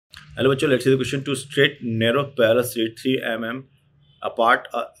Hello बच्चों, let's see the question. To straight narrow parallel slits 3 mm apart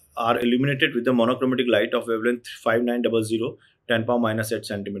are illuminated with the monochromatic light of wavelength 5900 10 power minus 8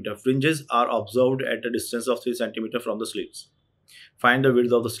 centimeter. Fringes are observed at a distance of 3 centimeter from the slits. Find the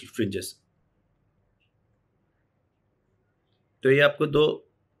width of the fringes. तो ये आपको दो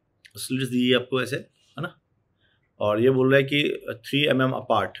slits दी है आपको ऐसे, है ना, और ये बोल रहा है कि 3 mm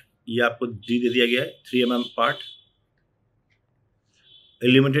अपार्ट, ये आपको दे दिया गया है 3 mm apart,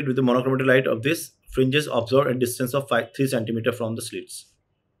 illuminated with the monochromatic light of this fringes observed at distance of 3 centimeter from the slits.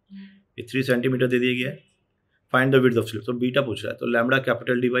 ये 3 सेंटीमीटर दे दिया गया है. Find the width of slit. तो बीटा पूछ रहा है, तो lambda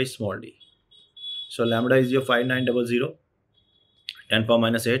capital D by small D. So lambda is your 5900 10 power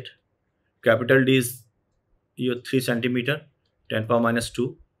minus 8. Capital D is your 3 centimetre 10 power minus 2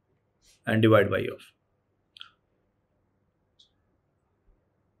 and divide by of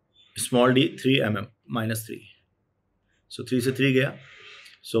small D 3 mm minus 3. सो 3 से 3 गया,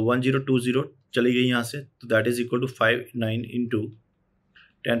 सो 1020 चली गई यहाँ से, तो that is equal to 59 into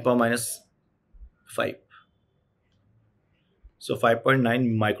 10 power minus 5. So 5.9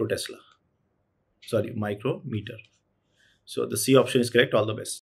 micro Tesla. Sorry, micrometer. So the C option is correct. All the best.